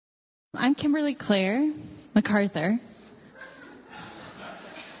I'm Kimberly Claire MacArthur.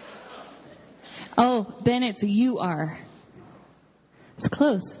 Oh, then it's you are. It's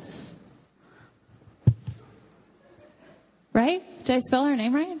close. Right? Did I spell her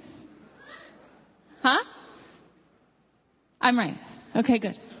name right? Huh? I'm right. Okay,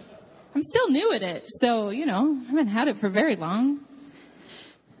 good. I'm still new at it, so, I haven't had it for very long.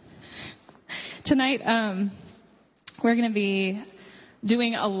 Tonight, we're going to be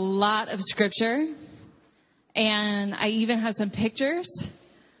doing a lot of scripture, and I even have some pictures,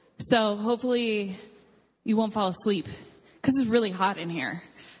 so hopefully you won't fall asleep, because it's really hot in here.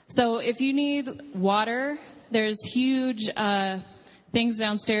 So if you need water, there's huge things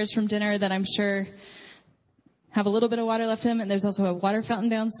downstairs from dinner that I'm sure have a little bit of water left in them, and there's also a water fountain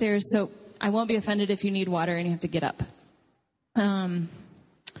downstairs, so I won't be offended if you need water and you have to get up.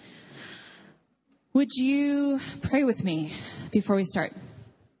 Would you pray with me before we start?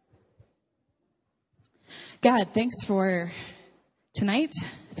 God, thanks for tonight.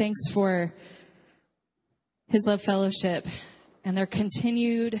 Thanks for His Love Fellowship and their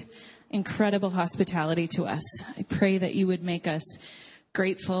continued incredible hospitality to us. I pray that you would make us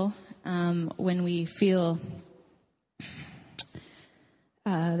grateful when we feel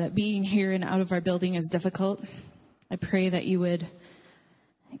that being here and out of our building is difficult. I pray that you would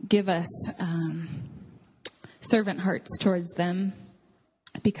give us servant hearts towards them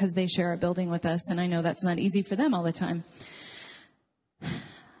because they share our building with us, and I know that's not easy for them all the time.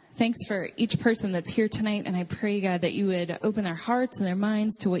 Thanks for each person that's here tonight, and I pray, God, that you would open their hearts and their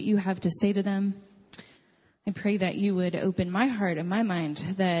minds to what you have to say to them. I pray that you would open my heart and my mind,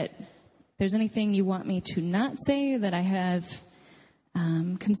 that if there's anything you want me to not say that I have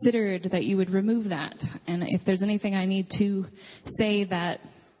considered, that you would remove that. And if there's anything I need to say that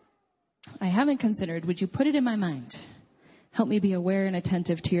I haven't considered, would you put it in my mind? Help me be aware and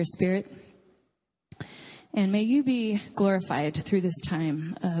attentive to your Spirit. And may you be glorified through this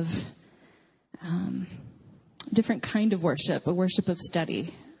time of different kind of worship, a worship of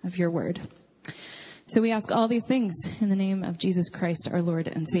study of your word. So we ask all these things in the name of Jesus Christ, our Lord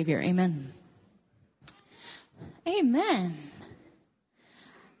and Savior. Amen. Amen.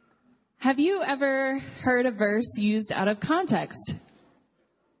 Have you ever heard a verse used out of context?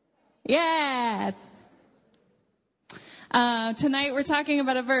 Yeah. Tonight we're talking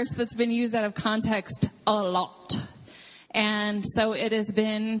about a verse that's been used out of context a lot. And so it has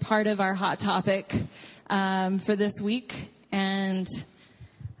been part of our hot topic for this week. And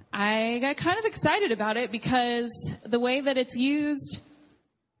I got kind of excited about it because the way that it's used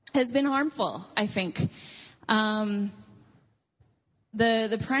has been harmful, I think.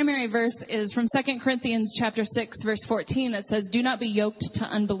 The primary verse is from 2 Corinthians chapter 6, verse 14, that says, "Do not be yoked to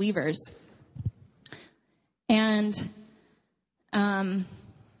unbelievers." And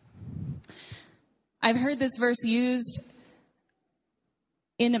I've heard this verse used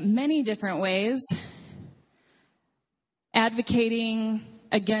in many different ways, advocating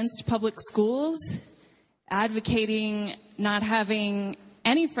against public schools, advocating not having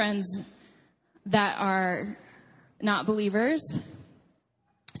any friends that are not believers,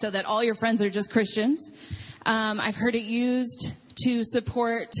 so that all your friends are just Christians. I've heard it used to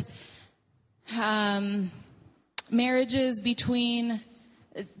support marriages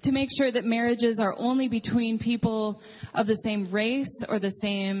to make sure that marriages are only between people of the same race or the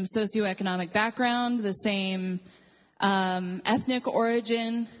same socioeconomic background, the same ethnic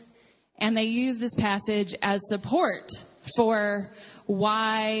origin. And they use this passage as support for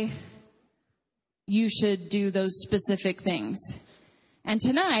why you should do those specific things. And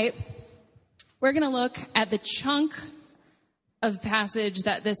tonight, we're going to look at the chunk of passage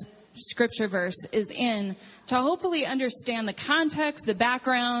that this scripture verse is in to hopefully understand the context, the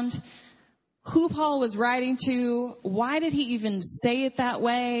background, who Paul was writing to, why did he even say it that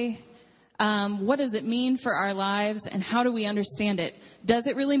way, what does it mean for our lives, and how do we understand it? Does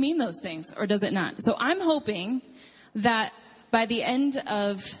it really mean those things, or does it not? So I'm hoping that by the end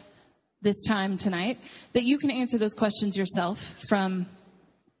of this time tonight, that you can answer those questions yourself from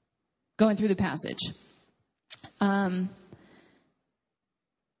going through the passage. I'll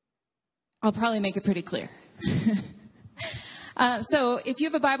probably make it pretty clear. So if you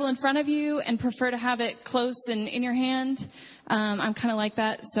have a Bible in front of you and prefer to have it close and in your hand, I'm kind of like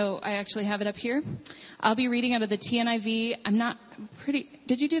that, so I actually have it up here. I'll be reading out of the TNIV.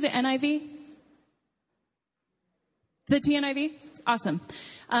 Did you do the NIV? The TNIV? Awesome.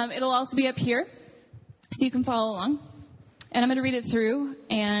 It'll also be up here, so you can follow along. And I'm going to read it through,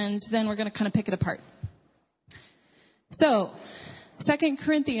 and then we're going to kind of pick it apart. So, 2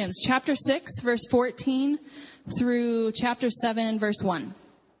 Corinthians chapter 6, verse 14 through chapter 7, verse 1.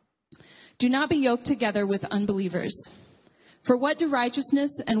 Do not be yoked together with unbelievers. For what do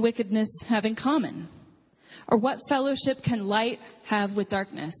righteousness and wickedness have in common? Or what fellowship can light have with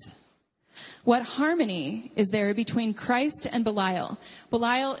darkness? What harmony is there between Christ and Belial?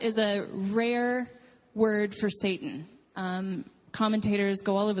 Belial is a rare word for Satan. Commentators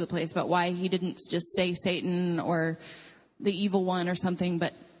go all over the place about why he didn't just say Satan or the evil one or something,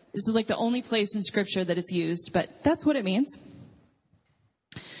 but this is like the only place in Scripture that it's used, but that's what it means.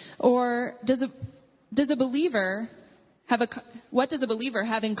 Or does a believer what does a believer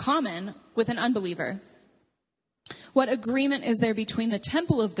have in common with an unbeliever? What agreement is there between the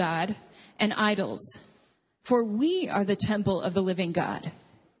temple of God and idols? For we are the temple of the living God.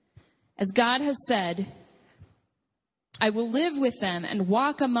 As God has said, I will live with them and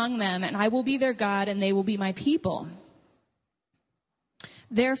walk among them, and I will be their God, and they will be my people.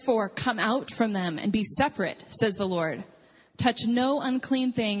 Therefore, come out from them and be separate, says the Lord. Touch no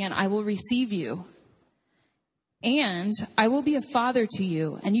unclean thing, and I will receive you. And I will be a father to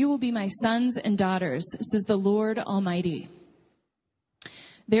you, and you will be my sons and daughters, says the Lord Almighty.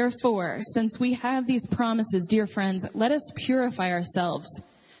 Therefore, since we have these promises, dear friends, let us purify ourselves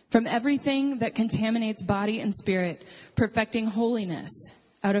from everything that contaminates body and spirit, perfecting holiness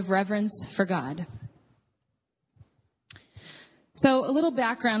out of reverence for God. So a little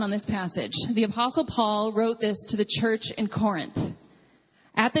background on this passage. The Apostle Paul wrote this to the church in Corinth.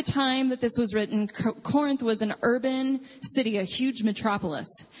 At the time that this was written, Corinth was an urban city, a huge metropolis,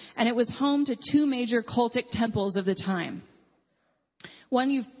 and it was home to two major cultic temples of the time.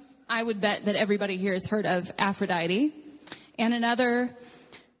 One I would bet that everybody here has heard of, Aphrodite, and another,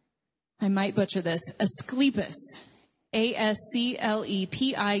 I might butcher this, Asclepius, Asclepius,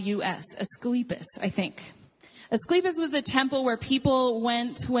 Asclepius, I think. Asclepius was the temple where people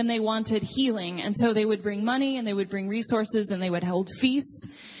went when they wanted healing. And so they would bring money and they would bring resources and they would hold feasts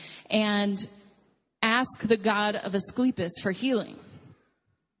and ask the god of Asclepius for healing.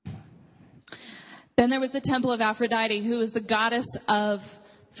 Then there was the temple of Aphrodite, who was the goddess of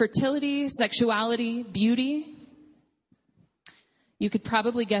fertility, sexuality, beauty. You could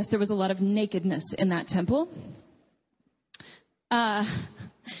probably guess there was a lot of nakedness in that temple.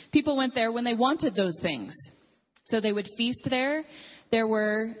 People went there when they wanted those things. So they would feast there. There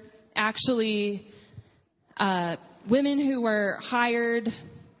were actually women who were hired.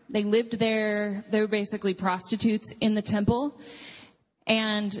 They lived there. They were basically prostitutes in the temple.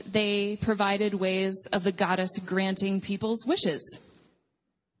 And they provided ways of the goddess granting people's wishes.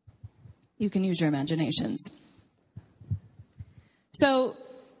 You can use your imaginations. So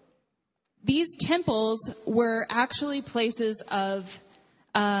these temples were actually places of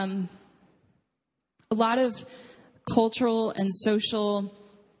a lot of cultural and social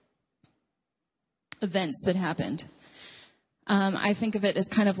events that happened. I think of it as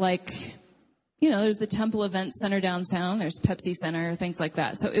kind of like, there's the Temple Event Center downtown, there's Pepsi Center, things like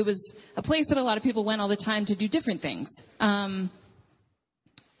that. So it was a place that a lot of people went all the time to do different things, not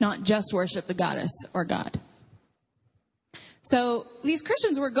just worship the goddess or God. So these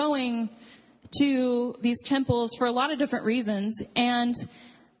Christians were going to these temples for a lot of different reasons, and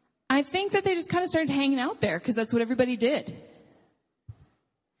I think that they just kind of started hanging out there because that's what everybody did.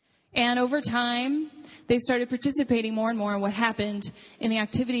 And over time, they started participating more and more in what happened in the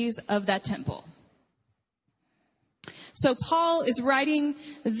activities of that temple. So Paul is writing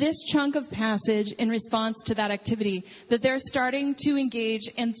this chunk of passage in response to that activity, that they're starting to engage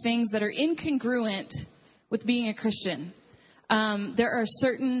in things that are incongruent with being a Christian. There are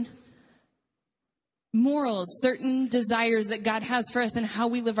certain morals, certain desires that God has for us and how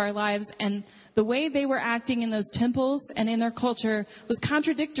we live our lives. And the way they were acting in those temples and in their culture was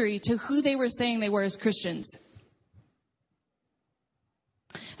contradictory to who they were saying they were as Christians.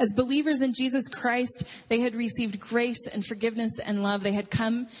 As believers in Jesus Christ, they had received grace and forgiveness and love. They had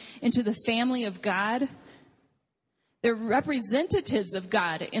come into the family of God. They're representatives of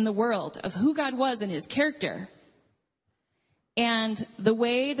God in the world, of who God was and his character. And the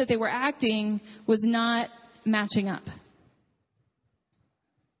way that they were acting was not matching up.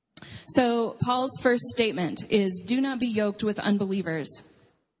 So Paul's first statement is, do not be yoked with unbelievers.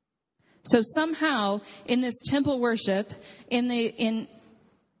 So somehow in this temple worship, in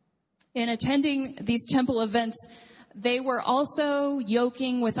attending these temple events, they were also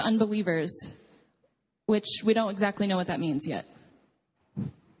yoking with unbelievers, which we don't exactly know what that means yet.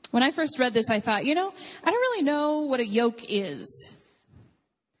 When I first read this, I thought, I don't really know what a yoke is.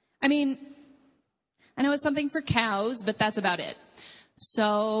 I mean, I know it's something for cows, but that's about it.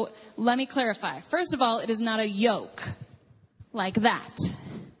 So let me clarify. First of all, it is not a yoke like that.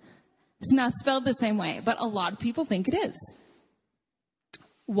 It's not spelled the same way, but a lot of people think it is.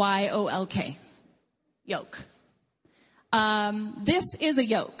 Y-O-L-K. Yoke. This is a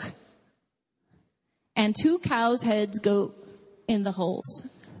yoke. And 2 cows' heads go in the holes.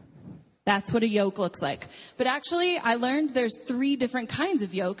 That's what a yoke looks like. But actually, I learned there's 3 different kinds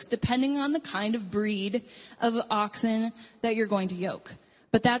of yokes depending on the kind of breed of oxen that you're going to yoke.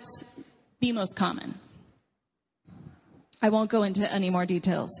 But that's the most common. I won't go into any more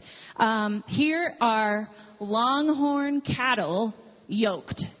details. Here are longhorn cattle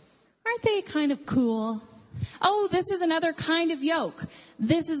yoked. Aren't they kind of cool? Oh, this is another kind of yoke.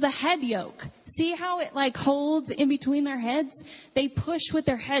 This is the head yoke. See how it like holds in between their heads? They push with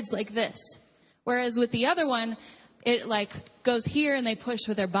their heads like this. Whereas with the other one, it like goes here and they push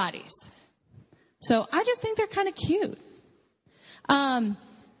with their bodies. So I just think they're kind of cute.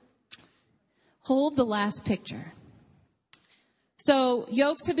 Hold the last picture. So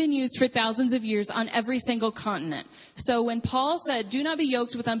yokes have been used for thousands of years on every single continent. So when Paul said, do not be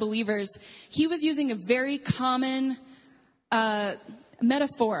yoked with unbelievers, he was using a very common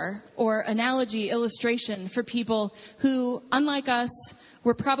metaphor or analogy, illustration for people who, unlike us,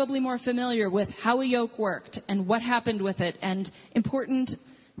 were probably more familiar with how a yoke worked and what happened with it and important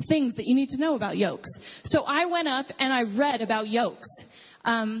things that you need to know about yokes. So I went up and I read about yokes.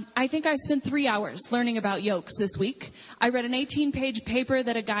 I think I spent 3 hours learning about yokes this week. I read an 18-page paper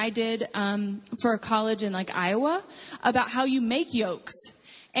that a guy did for a college in like Iowa about how you make yokes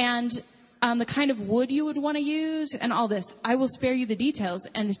and the kind of wood you would want to use and all this. I will spare you the details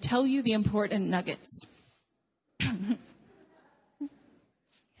and tell you the important nuggets.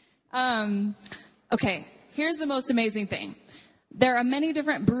 Okay, here's the most amazing thing. There are many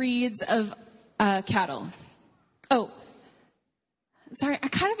different breeds of cattle. Oh, sorry, I'm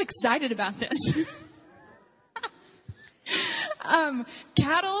kind of excited about this.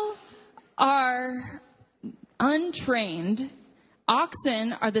 Cattle are untrained.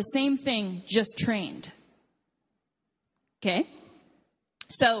 Oxen are the same thing, just trained. Okay?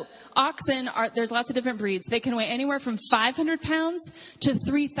 So oxen there's lots of different breeds. They can weigh anywhere from 500 pounds to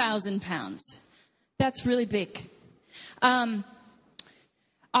 3,000 pounds. That's really big.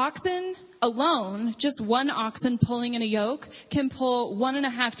 Oxen alone, just one oxen pulling in a yoke, can pull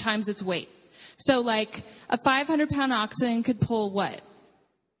 1.5 times its weight. So like a 500-pound oxen could pull what?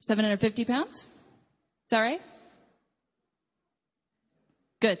 750 pounds? Is that right?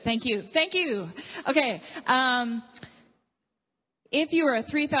 Good. Thank you. Thank you. Okay. If you are a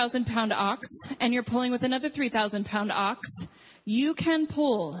 3,000-pound ox and you're pulling with another 3,000-pound ox, you can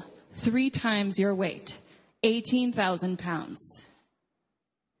pull 3 times your weight, 18,000 pounds.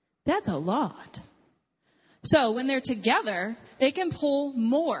 That's a lot. So when they're together, they can pull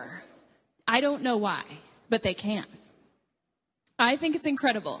more. I don't know why, but they can. I think it's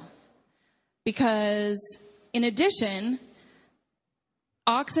incredible because in addition,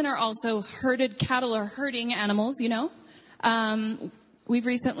 oxen are also herded cattle or herding animals, you know. We've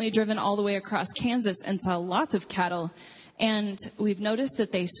recently driven all the way across Kansas and saw lots of cattle, and we've noticed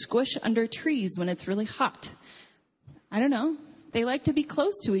that they squish under trees when it's really hot. I don't know. They like to be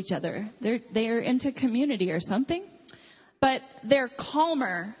close to each other. They're into community or something. But they're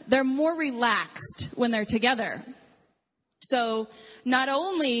calmer. They're more relaxed when they're together. So not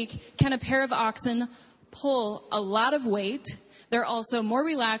only can a pair of oxen pull a lot of weight, they're also more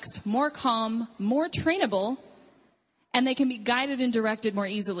relaxed, more calm, more trainable, and they can be guided and directed more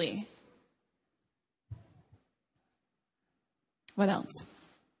easily. What else?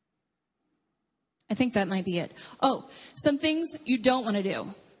 I think that might be it. Oh, some things you don't want to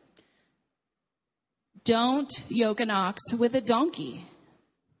do. Don't yoke an ox with a donkey.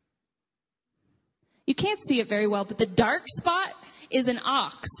 You can't see it very well, but the dark spot is an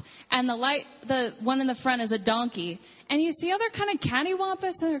ox, and the one in the front is a donkey. And you see how they're kind of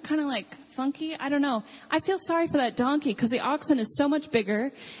cattywampus and they're kind of like funky? I don't know. I feel sorry for that donkey because the oxen is so much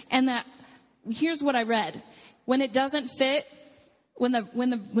bigger, and here's what I read. When it doesn't fit, when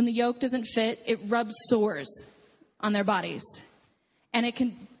the yoke doesn't fit, it rubs sores on their bodies. And it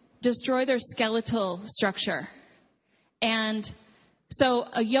can destroy their skeletal structure. So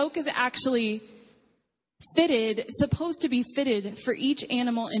a yoke is actually supposed to be fitted for each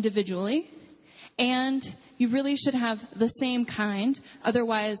animal individually. And you really should have the same kind.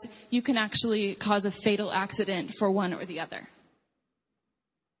 Otherwise, you can actually cause a fatal accident for one or the other.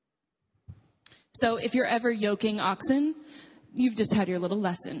 So if you're ever yoking oxen, you've just had your little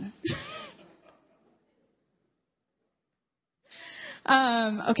lesson.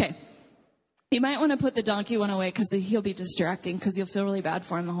 Okay. You might want to put the donkey one away because he'll be distracting because you'll feel really bad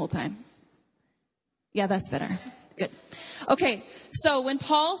for him the whole time. Yeah, that's better. Good. Okay. So when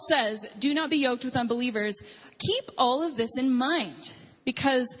Paul says, do not be yoked with unbelievers, keep all of this in mind.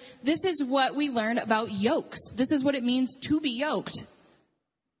 because this is what we learn about yokes. This is what it means to be yoked.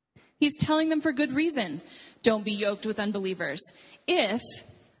 He's telling them for good reason. Don't be yoked with unbelievers. If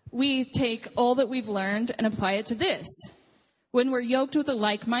we take all that we've learned and apply it to this, when we're yoked with a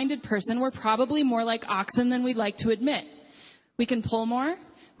like-minded person, we're probably more like oxen than we'd like to admit. We can pull more.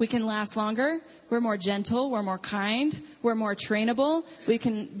 We can last longer. We're more gentle. We're more kind. We're more trainable. We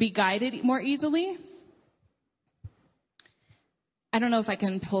can be guided more easily. I don't know if I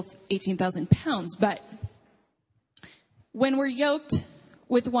can pull 18,000 pounds, but when we're yoked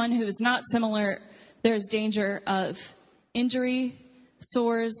with one who is not similar, there's danger of injury,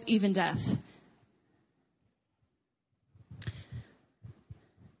 sores, even death.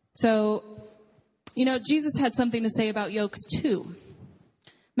 So, Jesus had something to say about yokes too.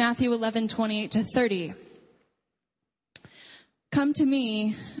 Matthew 11:28-30. Come to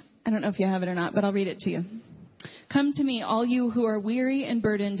me. I don't know if you have it or not, but I'll read it to you. Come to me, all you who are weary and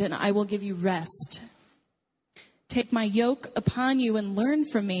burdened, and I will give you rest. Take my yoke upon you and learn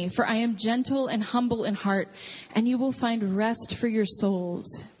from me, for I am gentle and humble in heart, and you will find rest for your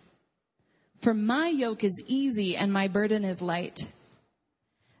souls. For my yoke is easy and my burden is light.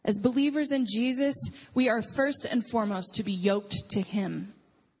 As believers in Jesus, we are first and foremost to be yoked to him.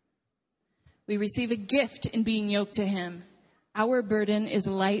 We receive a gift in being yoked to him. Our burden is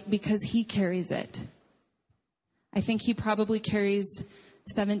light because he carries it. I think he probably carries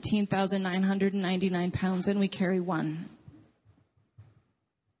 17,999 pounds, and we carry one.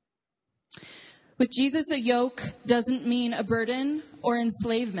 With Jesus, a yoke doesn't mean a burden or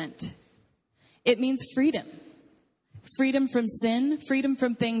enslavement. It means freedom. Freedom from sin, freedom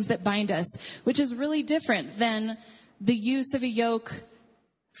from things that bind us, which is really different than the use of a yoke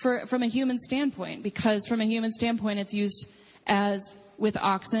from a human standpoint, because from a human standpoint, it's used as with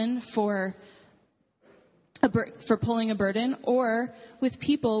oxen for pulling a burden, or with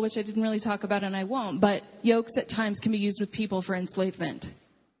people, which I didn't really talk about and I won't, but yokes at times can be used with people for enslavement.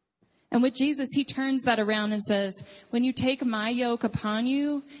 And with Jesus, he turns that around and says, when you take my yoke upon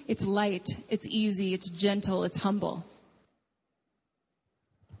you, it's light, it's easy, it's gentle, it's humble.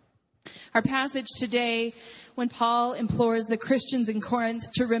 Our passage today, when Paul implores the Christians in Corinth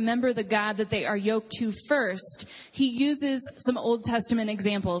to remember the God that they are yoked to first, he uses some Old Testament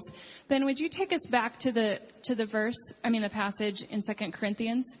examples. Ben, would you take us back to the passage in 2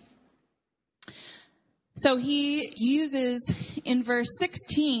 Corinthians? So he uses in verse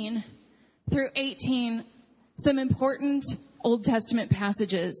 16 through 18 some important Old Testament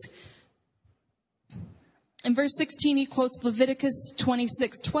passages. In verse 16, he quotes Leviticus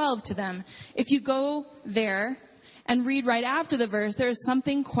 26:12 to them. If you go there and read right after the verse, there is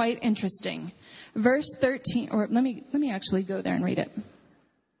something quite interesting. Verse 13, or let me actually go there and read it.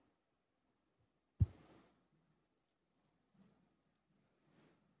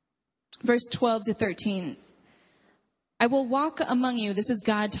 Verse 12-13. I will walk among you. This is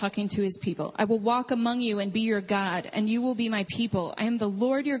God talking to his people. I will walk among you and be your God, and you will be my people. I am the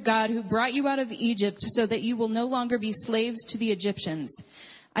Lord your God who brought you out of Egypt so that you will no longer be slaves to the Egyptians.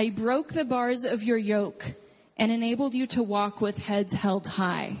 I broke the bars of your yoke and enabled you to walk with heads held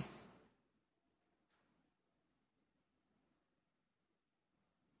high.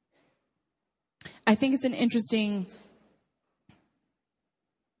 I think it's an interesting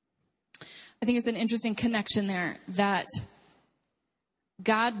connection there, that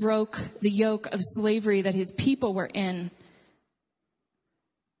God broke the yoke of slavery that his people were in.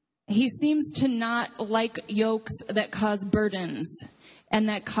 He seems to not like yokes that cause burdens and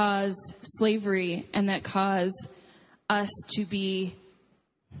that cause slavery and that cause us to be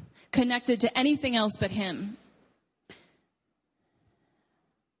connected to anything else but him.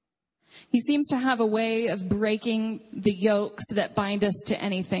 He seems to have a way of breaking the yokes that bind us to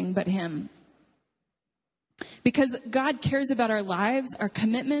anything but him. Because God cares about our lives, our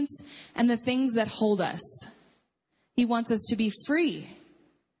commitments, and the things that hold us. He wants us to be free,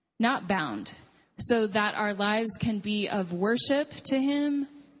 not bound, so that our lives can be of worship to him,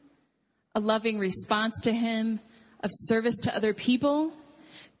 a loving response to him, of service to other people.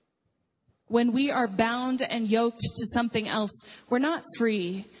 When we are bound and yoked to something else, we're not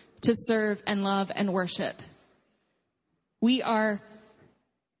free to serve and love and worship.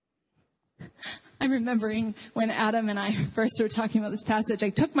 I'm remembering when Adam and I first were talking about this passage, I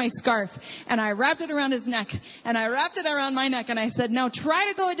took my scarf and I wrapped it around his neck and I wrapped it around my neck and I said, now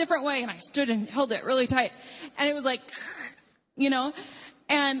try to go a different way. And I stood and held it really tight. And it was like,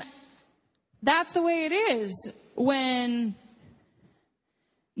 and that's the way it is when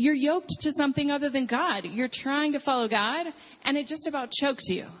you're yoked to something other than God. You're trying to follow God and it just about chokes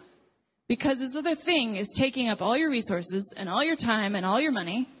you Because this other thing is taking up all your resources and all your time and all your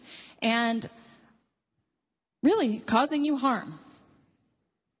money and really causing you harm.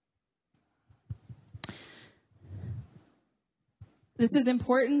 This is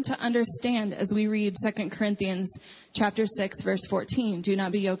important to understand as we read 2 Corinthians chapter 6, verse 14. Do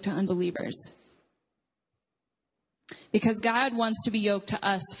not be yoked to unbelievers. Because God wants to be yoked to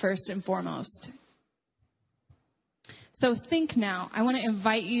us first and foremost. So think now. I want to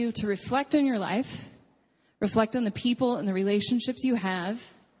invite you to reflect on your life. Reflect on the people and the relationships you have.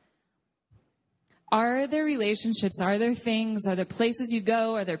 Are there relationships? Are there things? Are there places you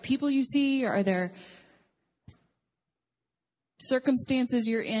go? Are there people you see? Are there circumstances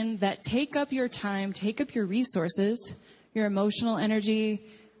you're in that take up your time, take up your resources, your emotional energy?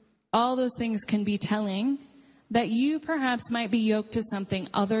 All those things can be telling that you perhaps might be yoked to something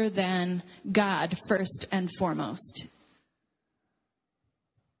other than God first and foremost.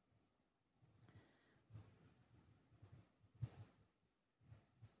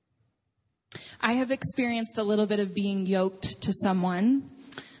 I have experienced a little bit of being yoked to someone.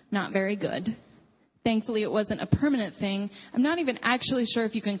 Not very good. Thankfully, it wasn't a permanent thing. I'm not even actually sure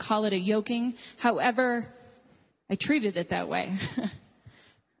if you can call it a yoking. However, I treated it that way.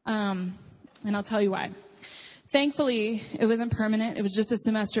 And I'll tell you why. Thankfully, it wasn't permanent. It was just a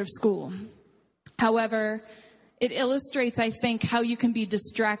semester of school. However, it illustrates, I think, how you can be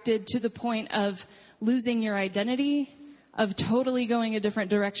distracted to the point of losing your identity, of totally going a different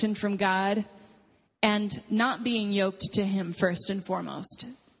direction from God, and not being yoked to Him first and foremost.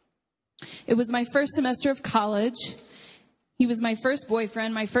 It was my first semester of college. He was my first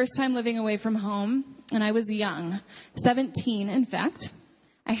boyfriend, my first time living away from home, and I was young, 17, in fact.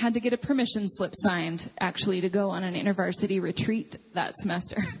 I had to get a permission slip signed, actually, to go on an InterVarsity retreat that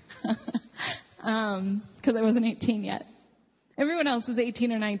semester. Because I wasn't 18 yet. Everyone else is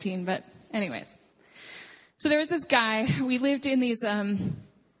 18 or 19, but anyways. So there was this guy. We lived in these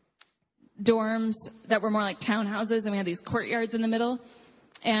dorms that were more like townhouses, and we had these courtyards in the middle.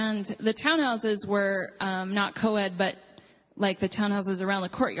 And the townhouses were not co-ed, but like the townhouses around the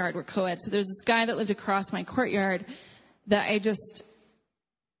courtyard were co-ed. So there's this guy that lived across my courtyard that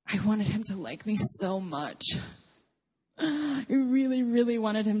I wanted him to like me so much. I really, really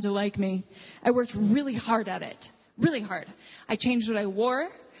wanted him to like me. I worked really hard at it. Really hard. I changed what I wore.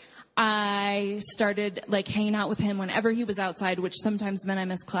 I started hanging out with him whenever he was outside, which sometimes meant I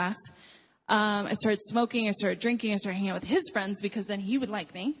missed class. I started smoking. I started drinking. I started hanging out with his friends because then he would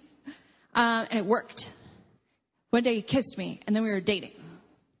like me. And it worked. One day he kissed me, and then we were dating.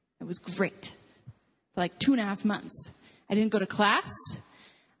 It was great. For 2.5 months. I didn't go to class.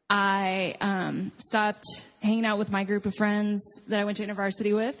 I stopped hanging out with my group of friends that I went to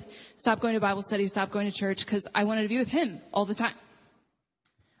InterVarsity with, stopped going to Bible study, stopped going to church because I wanted to be with him all the time.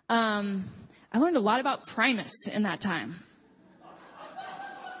 I learned a lot about Primus in that time.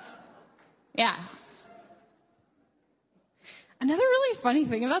 Yeah. Another really funny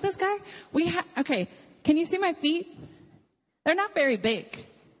thing about this guy, okay, can you see my feet? They're not very big.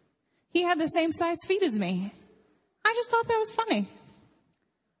 He had the same size feet as me. I just thought that was funny.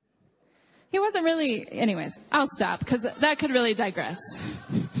 He wasn't really, anyways, I'll stop because that could really digress.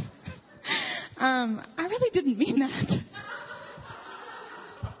 I really didn't mean that.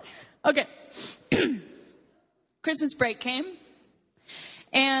 Okay. Christmas break came,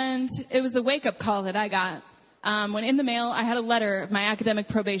 and it was the wake-up call that I got. When in the mail, I had a letter of my academic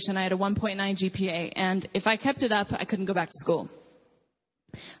probation. I had a 1.9 GPA, and if I kept it up, I couldn't go back to school.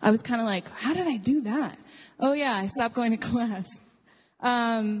 I was kind of like, how did I do that? Oh, yeah, I stopped going to class.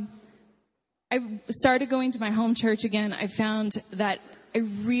 I started going to my home church again. I found that I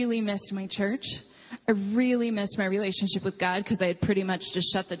really missed my church. I really missed my relationship with God because I had pretty much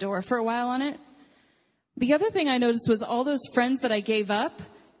just shut the door for a while on it. The other thing I noticed was all those friends that I gave up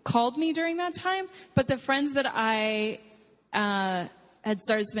called me during that time, but the friends that I had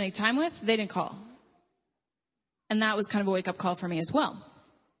started spending time with, they didn't call. And that was kind of a wake-up call for me as well.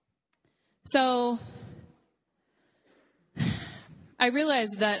 So I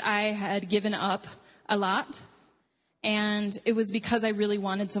realized that I had given up a lot, and it was because I really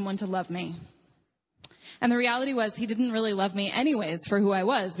wanted someone to love me. And the reality was he didn't really love me anyways for who I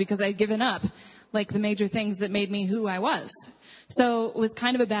was because I'd given up the major things that made me who I was. So it was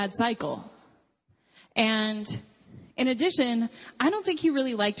kind of a bad cycle. And in addition, I don't think he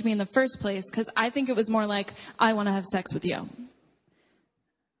really liked me in the first place because I think it was more like, I want to have sex with you.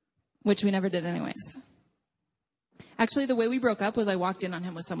 Which we never did anyways. Actually, the way we broke up was I walked in on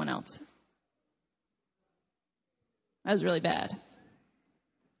him with someone else. That was really bad.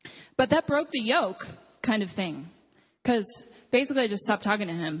 But that broke the yoke kind of thing. Because basically I just stopped talking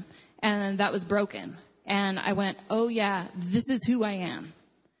to him. and that was broken. And I went, oh yeah, this is who I am.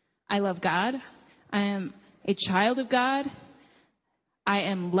 I love God. I am a child of God. I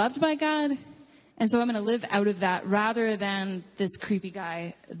am loved by God. And so I'm going to live out of that rather than this creepy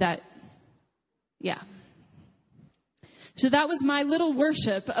guy that, yeah. So that was my little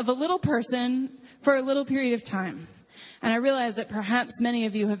worship of a little person for a little period of time. And I realized that perhaps many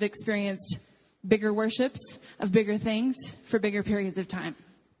of you have experienced bigger worships of bigger things for bigger periods of time.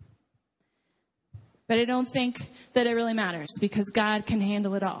 But I don't think that it really matters because God can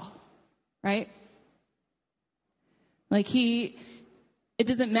handle it all, right? Like it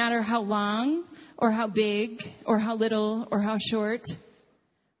doesn't matter how long or how big or how little or how short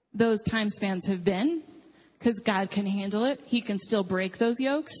those time spans have been, because God can handle it. He can still break those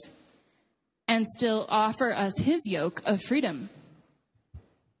yokes and still offer us his yoke of freedom.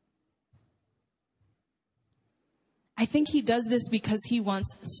 I think he does this because he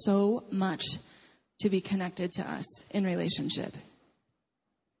wants so much to be connected to us in relationship.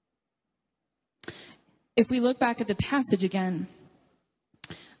 If we look back at the passage again,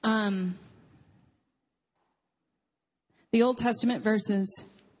 the Old Testament verses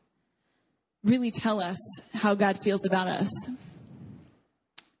really tell us how God feels about us.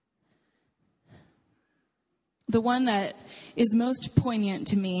 The one that is most poignant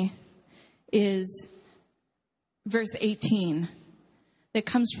to me is verse 18. That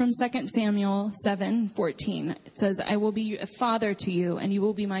comes from 2 Samuel 7:14. It says, I will be a father to you, and you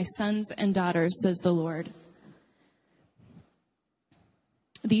will be my sons and daughters, says the Lord.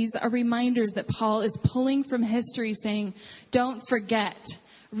 These are reminders that Paul is pulling from history, saying, don't forget.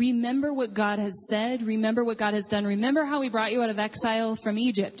 Remember what God has said. Remember what God has done. Remember how he brought you out of exile from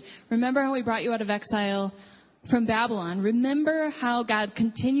Egypt. Remember how he brought you out of exile from Babylon. Remember how God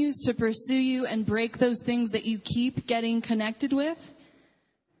continues to pursue you and break those things that you keep getting connected with.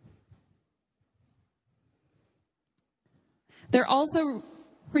 They're also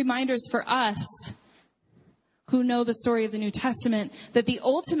reminders for us who know the story of the New Testament that the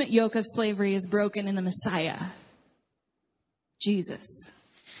ultimate yoke of slavery is broken in the Messiah, Jesus,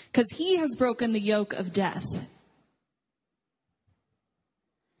 because he has broken the yoke of death.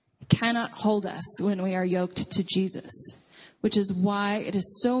 It cannot hold us when we are yoked to Jesus, which is why it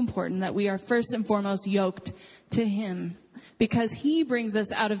is so important that we are first and foremost yoked to him, because he brings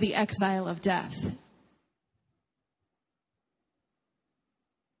us out of the exile of death.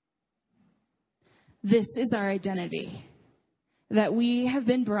 This is our identity, that we have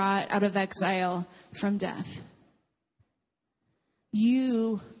been brought out of exile from death.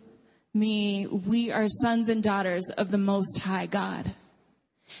 You, me, we are sons and daughters of the Most High God.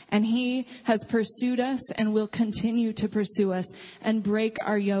 And he has pursued us and will continue to pursue us and break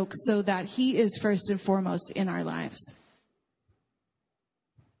our yoke so that he is first and foremost in our lives.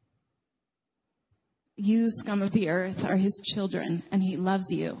 You, scum of the earth, are his children, and he loves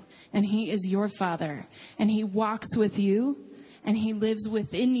you, and he is your father, and he walks with you, and he lives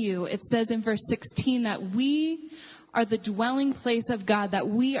within you. It says in verse 16 that we are the dwelling place of God, that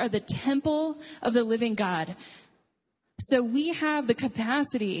we are the temple of the living God. So we have the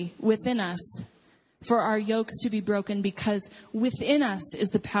capacity within us for our yokes to be broken, because within us is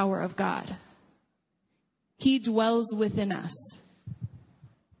the power of God. He dwells within us.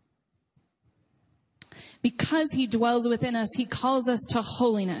 Because he dwells within us, he calls us to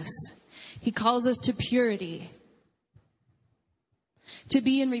holiness. He calls us to purity. To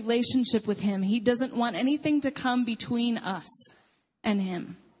be in relationship with him. He doesn't want anything to come between us and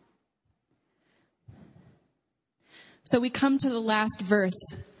him. So we come to the last verse,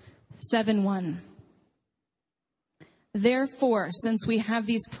 7:1. Therefore, since we have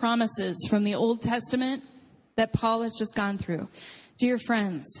these promises from the Old Testament that Paul has just gone through, dear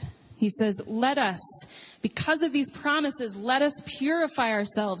friends, he says, let us, because of these promises, let us purify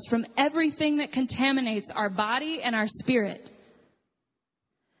ourselves from everything that contaminates our body and our spirit,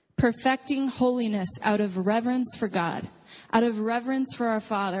 perfecting holiness out of reverence for God, out of reverence for our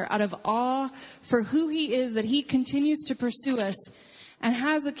Father, out of awe for who he is, that he continues to pursue us and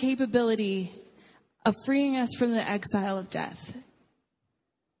has the capability of freeing us from the exile of death.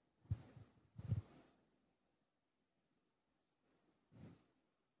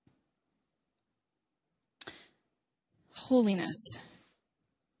 Holiness.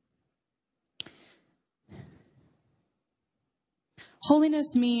 Holiness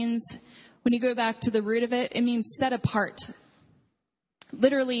means, when you go back to the root of it, it means set apart.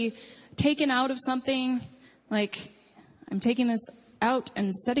 Literally taken out of something, like I'm taking this out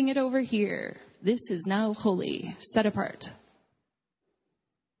and setting it over here. This is now holy, set apart.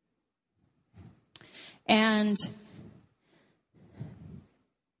 And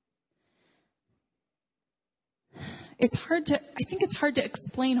I think it's hard to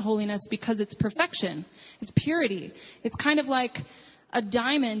explain holiness because it's perfection. It's purity. It's kind of like a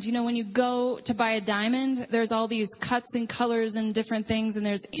diamond. You know, when you go to buy a diamond, there's all these cuts and colors and different things, and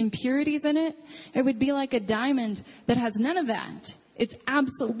there's impurities in it. It would be like a diamond that has none of that. It's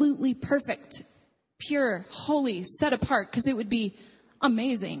absolutely perfect, pure, holy, set apart, because it would be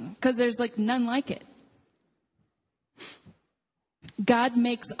amazing, because there's like none like it. God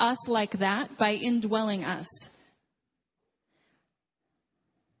makes us like that by indwelling us.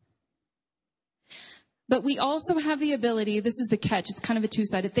 But we also have the ability, this is the catch, it's kind of a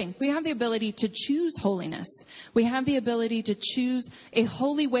two-sided thing. We have the ability to choose holiness. We have the ability to choose a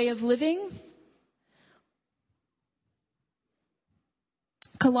holy way of living.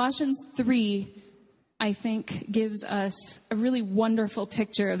 Colossians 3, I think, gives us a really wonderful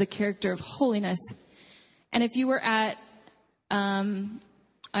picture of the character of holiness. And if you were at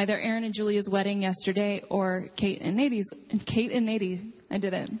either Aaron and Julia's wedding yesterday or Kate and Nate's, I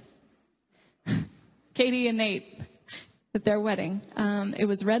did it. Katie and Nate at their wedding. It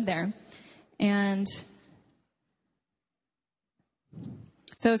was read there. And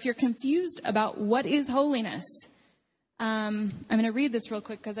so if you're confused about what is holiness, I'm going to read this real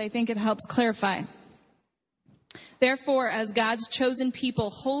quick because I think it helps clarify. Therefore, as God's chosen people,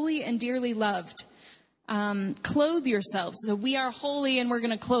 holy and dearly loved, clothe yourselves. So we are holy and we're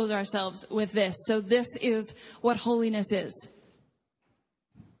going to clothe ourselves with this. So this is what holiness is.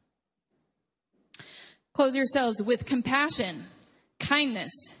 Clothe yourselves with compassion,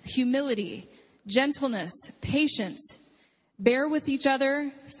 kindness, humility, gentleness, patience. Bear with each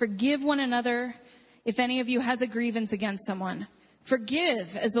other. Forgive one another if any of you has a grievance against someone.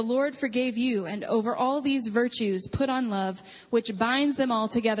 Forgive as the Lord forgave you, and over all these virtues put on love, which binds them all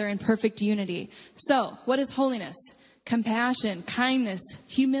together in perfect unity. So, what is holiness? Compassion, kindness,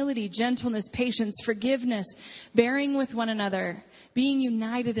 humility, gentleness, patience, forgiveness, bearing with one another, being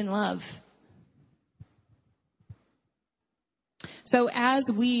united in love. So as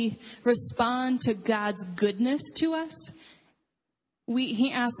we respond to God's goodness to us,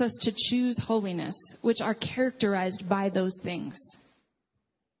 He asks us to choose holiness, which are characterized by those things.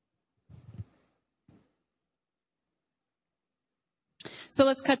 So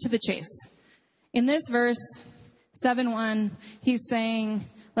let's cut to the chase. In this verse, 7:1, he's saying,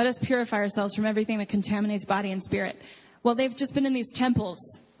 let us purify ourselves from everything that contaminates body and spirit. Well, they've just been in these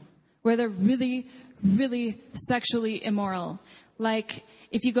temples where they're really, really sexually immoral. Like,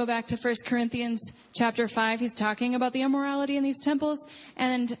 if you go back to 1 Corinthians chapter 5, he's talking about the immorality in these temples,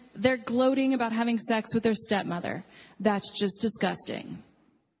 and they're gloating about having sex with their stepmother. That's just disgusting.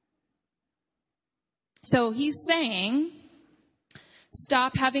 So he's saying,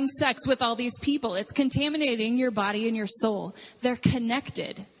 stop having sex with all these people. It's contaminating your body and your soul. They're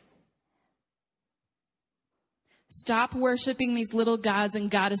connected. Stop worshiping these little gods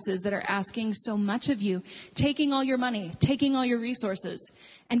and goddesses that are asking so much of you, taking all your money, taking all your resources,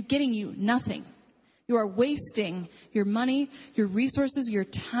 and getting you nothing. You are wasting your money, your resources, your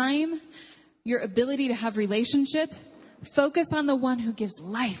time, your ability to have relationship. Focus on the one who gives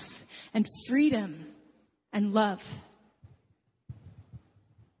life and freedom and love.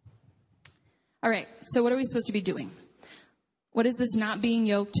 All right, so what are we supposed to be doing? What is this not being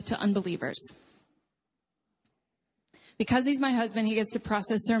yoked to unbelievers? Because he's my husband, he gets to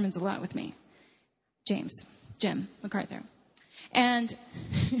process sermons a lot with me. Jim MacArthur. And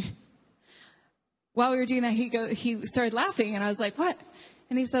while we were doing that, he started laughing, and I was like, what?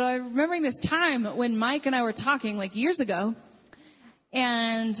 And he said, I'm remembering this time when Mike and I were talking like years ago,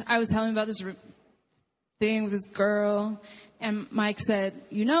 and I was telling him about this thing with this girl, and Mike said,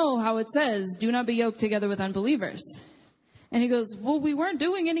 you know how it says, do not be yoked together with unbelievers. And he goes, well, we weren't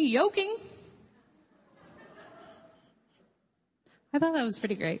doing any yoking. I thought that was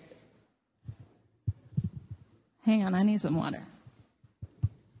pretty great. Hang on, I need some water.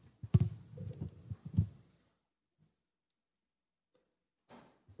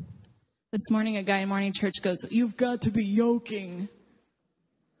 This morning, a guy in morning church goes, you've got to be yoking.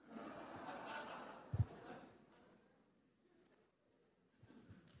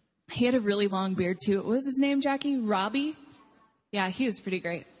 He had a really long beard, too. What was his name, Jackie? Robbie? Yeah, he was pretty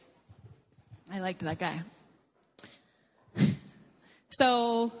great. I liked that guy.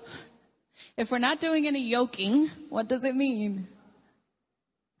 So, if we're not doing any yoking, what does it mean?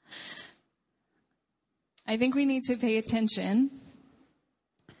 I think we need to pay attention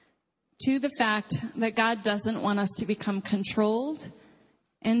to the fact that God doesn't want us to become controlled,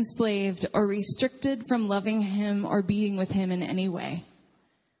 enslaved, or restricted from loving Him or being with Him in any way.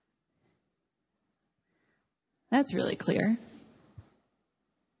 That's really clear.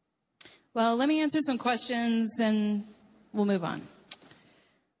 Well, let me answer some questions and we'll move on.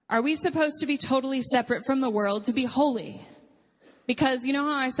 Are we supposed to be totally separate from the world to be holy? Because you know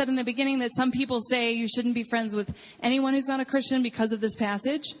how I said in the beginning that some people say you shouldn't be friends with anyone who's not a Christian because of this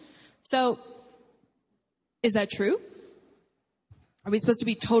passage? So, is that true? Are we supposed to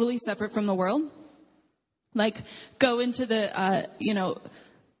be totally separate from the world? Like, go into the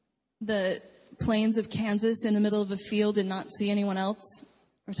plains of Kansas in the middle of a field and not see anyone else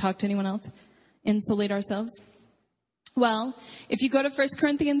or talk to anyone else? Insulate ourselves? Well, if you go to 1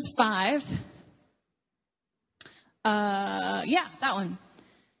 Corinthians 5, that one.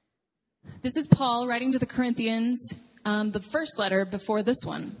 This is Paul writing to the Corinthians, the first letter before this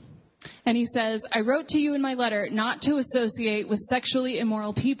one. And he says, I wrote to you in my letter not to associate with sexually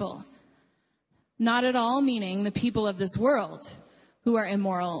immoral people. Not at all meaning the people of this world who are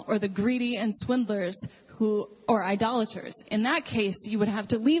immoral, or the greedy and swindlers or idolaters. In that case, you would have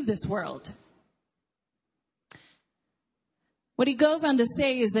to leave this world. What he goes on to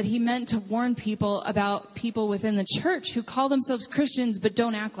say is that he meant to warn people about people within the church who call themselves Christians but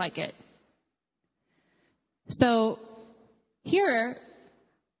don't act like it. So here,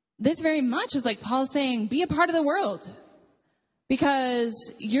 this very much is like Paul saying, be a part of the world.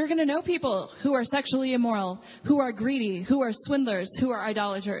 Because you're going to know people who are sexually immoral, who are greedy, who are swindlers, who are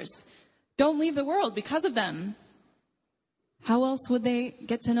idolaters. Don't leave the world because of them. How else would they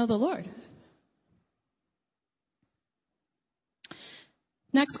get to know the Lord?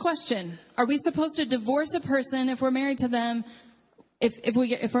 Next question. Are we supposed to divorce a person if we're married to them?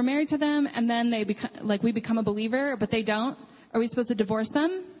 If we're married to them and then we become a believer, but they don't, are we supposed to divorce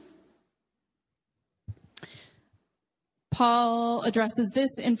them? Paul addresses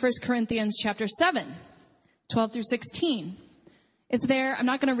this in 1 Corinthians chapter 7, 12 through 16. It's there. I'm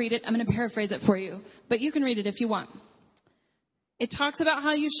not going to read it. I'm going to paraphrase it for you, but you can read it if you want. It talks about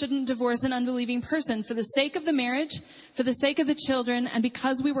how you shouldn't divorce an unbelieving person for the sake of the marriage, for the sake of the children, and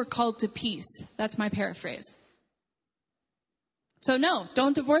because we were called to peace. That's my paraphrase. So no,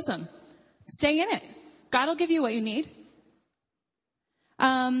 don't divorce them. Stay in it. God will give you what you need.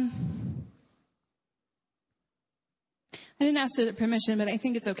 I didn't ask the permission, but I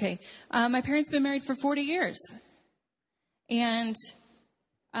think it's okay. My parents have been married for 40 years. And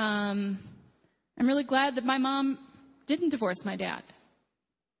I'm really glad that my mom didn't divorce my dad.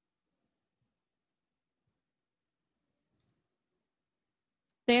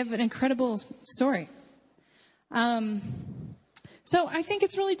 They have an incredible story. So I think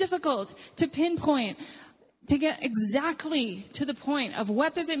it's really difficult to pinpoint, to get exactly to the point of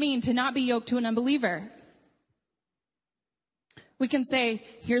what does it mean to not be yoked to an unbeliever. We can say,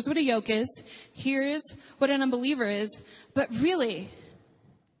 here's what a yoke is, here's what an unbeliever is, but really,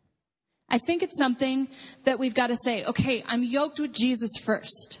 I think it's something that we've got to say, okay, I'm yoked with Jesus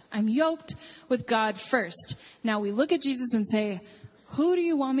first. I'm yoked with God first. Now we look at Jesus and say, who do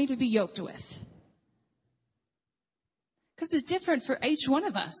you want me to be yoked with? Because it's different for each one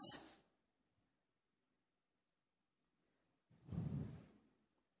of us.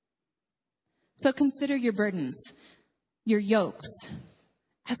 So consider your burdens, your yokes.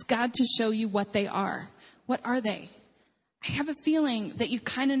 Ask God to show you what they are. What are they? I have a feeling that you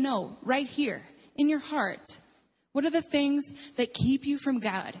kind of know right here in your heart. What are the things that keep you from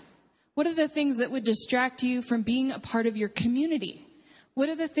God? What are the things that would distract you from being a part of your community? What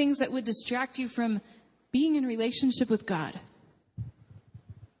are the things that would distract you from being in relationship with God?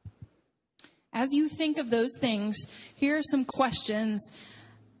 As you think of those things, here are some questions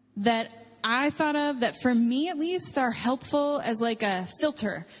that I thought of that for me at least are helpful as like a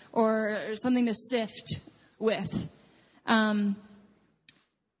filter or something to sift with.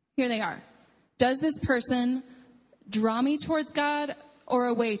 Here they are. Does this person draw me towards God or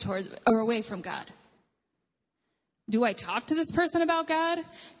away from God? Do I talk to this person about God?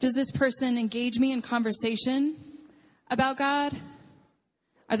 Does this person engage me in conversation about God?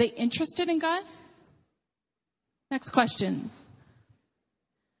 Are they interested in God? Next question.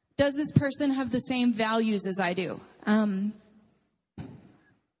 Does this person have the same values as I do?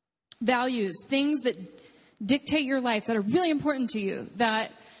 Values, things that dictate your life, that are really important to you,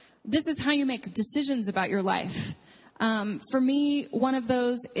 that this is how you make decisions about your life. For me, one of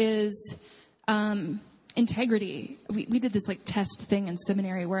those is integrity. We did this test thing in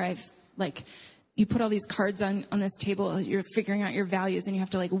seminary where you put all these cards on this table, you're figuring out your values and you have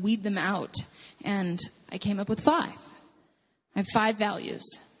to weed them out. And I came up with 5. I have 5 values.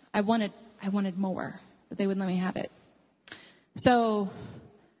 I wanted more, but they wouldn't let me have it. So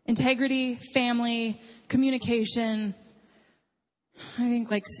integrity, family, communication. I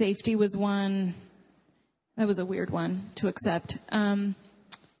think safety was one. That was a weird one to accept.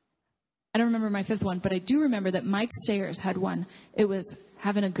 I don't remember my fifth one, but I do remember that Mike Sayers had one. It was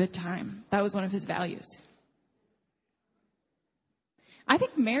having a good time. That was one of his values. I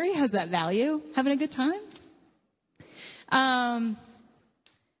think Mary has that value, having a good time.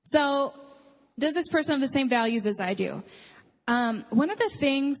 So does this person have the same values as I do? One of the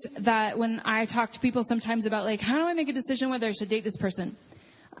things that when I talk to people sometimes about, like, how do I make a decision whether I should date this person?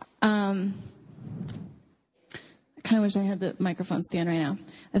 I kind of wish I had the microphone stand right now.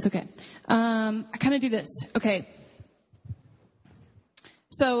 That's okay. I kind of do this. Okay.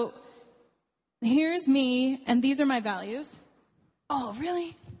 So here's me, and these are my values. Oh,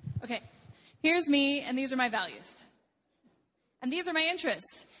 really? Okay. Here's me, and these are my values. And these are my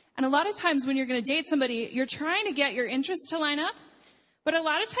interests. And a lot of times when you're going to date somebody, you're trying to get your interests to line up, but a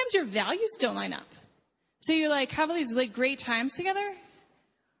lot of times your values don't line up. So you like have all these like great times together,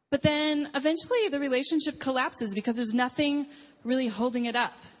 but then eventually the relationship collapses because there's nothing really holding it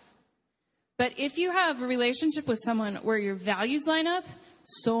up. But if you have a relationship with someone where your values line up,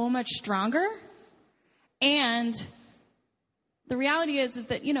 so much stronger. And the reality is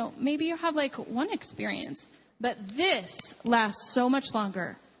that, you know, maybe you have like one experience, but this lasts so much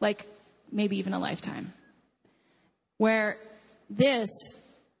longer, like maybe even a lifetime. Where this,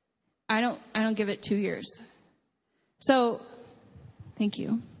 I don't give it 2 years. So, thank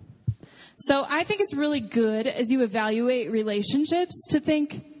you. So I think it's really good as you evaluate relationships to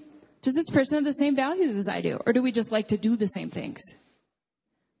think, does this person have the same values as I do? Or do we just like to do the same things?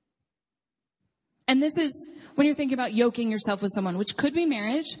 And this is when you're thinking about yoking yourself with someone, which could be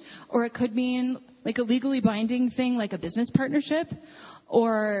marriage, or it could mean like a legally binding thing like a business partnership.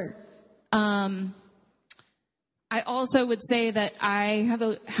 Or I also would say that I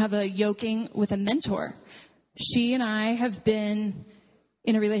have a yoking with a mentor. She and I have been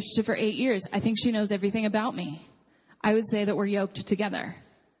in a relationship for 8 years. I think she knows everything about me. I would say that we're yoked together.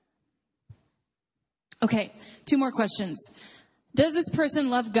 Okay, 2 more questions. Does this person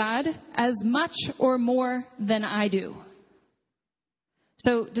love God as much or more than I do?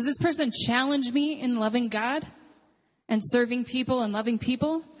 So does this person challenge me in loving God and serving people and loving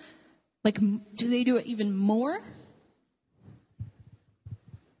people? Like, do they do it even more?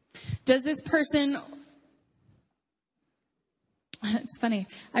 Does this person... It's funny.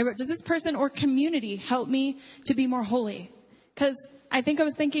 I wrote, does this person or community help me to be more holy? Because I think I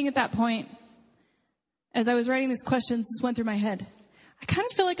was thinking at that point, as I was writing these questions, this went through my head. I kind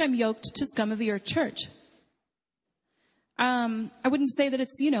of feel like I'm yoked to Scum of the Earth Church. I wouldn't say that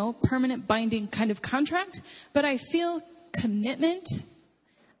it's, you know, permanent binding kind of contract, but I feel commitment.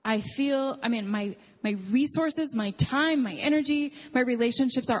 I feel, my resources, my time, my energy, my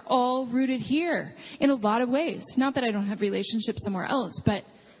relationships are all rooted here in a lot of ways. Not that I don't have relationships somewhere else, but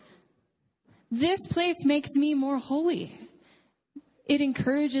this place makes me more holy. It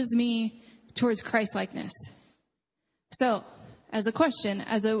encourages me towards Christ-likeness. So, as a question,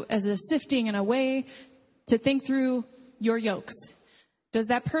 as a sifting and a way to think through your yokes, does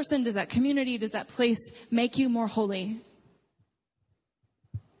that person, does that community, does that place make you more holy?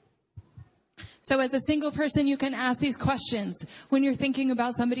 So as a single person, you can ask these questions when you're thinking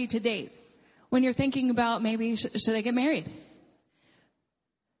about somebody to date, when you're thinking about maybe, should I get married?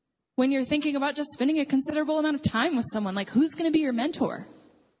 When you're thinking about just spending a considerable amount of time with someone, like who's going to be your mentor?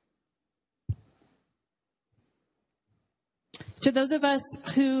 To those of us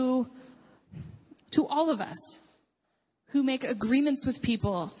to all of us who make agreements with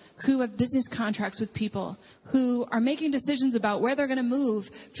people, who have business contracts with people, who are making decisions about where they're going to move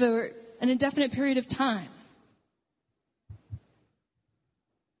for an indefinite period of time.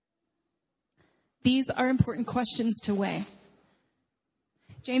 These are important questions to weigh.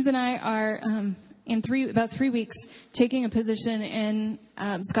 James and I are, in about 3 weeks, taking a position in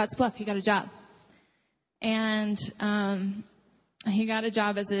Scotts Bluff. He got a job. And he got a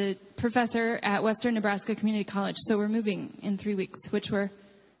job as a professor at Western Nebraska Community College. So we're moving in 3 weeks, which we're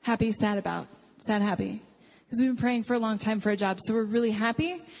happy, sad about. Sad, happy. Because we've been praying for a long time for a job. So we're really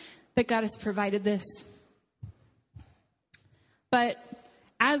happy that God has provided this. But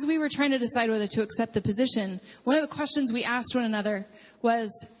as we were trying to decide whether to accept the position, one of the questions we asked one another was,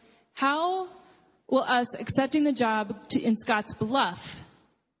 how will us accepting the job in Scotts Bluff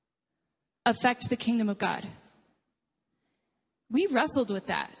affect the kingdom of God? We wrestled with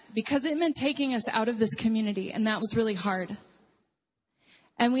that because it meant taking us out of this community, and that was really hard.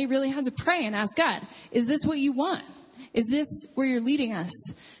 And we really had to pray and ask God, is this what you want? Is this where you're leading us?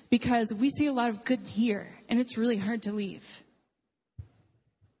 Because we see a lot of good here, and it's really hard to leave.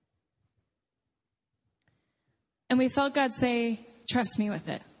 And we felt God say, trust me with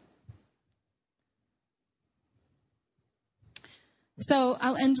it. So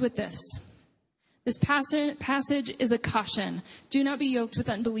I'll end with this. This passage is a caution. Do not be yoked with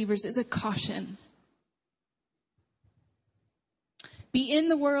unbelievers is a caution. Be in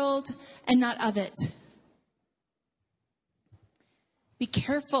the world and not of it. Be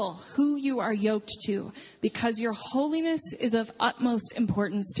careful who you are yoked to, because your holiness is of utmost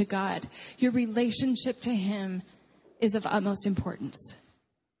importance to God. Your relationship to him is of utmost importance.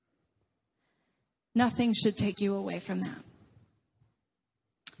 Nothing should take you away from that.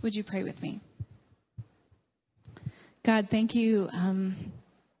 Would you pray with me? God, thank you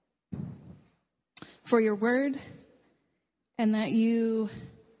for your word, and that you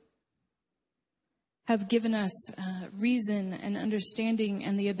have given us reason and understanding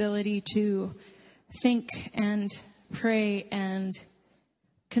and the ability to think and pray and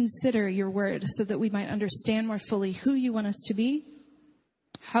consider your word so that we might understand more fully who you want us to be,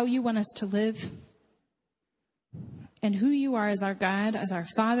 how you want us to live, and who you are as our God, as our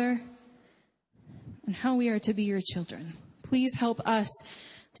Father, and how we are to be your children. Please help us,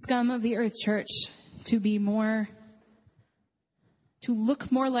 Scum of the Earth Church, to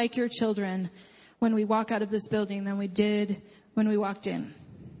look more like your children when we walk out of this building than we did when we walked in.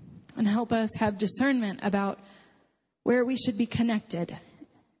 And help us have discernment about where we should be connected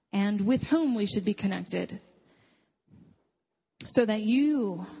and with whom we should be connected, so that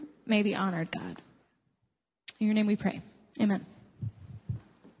you may be honored, God. In your name we pray. Amen.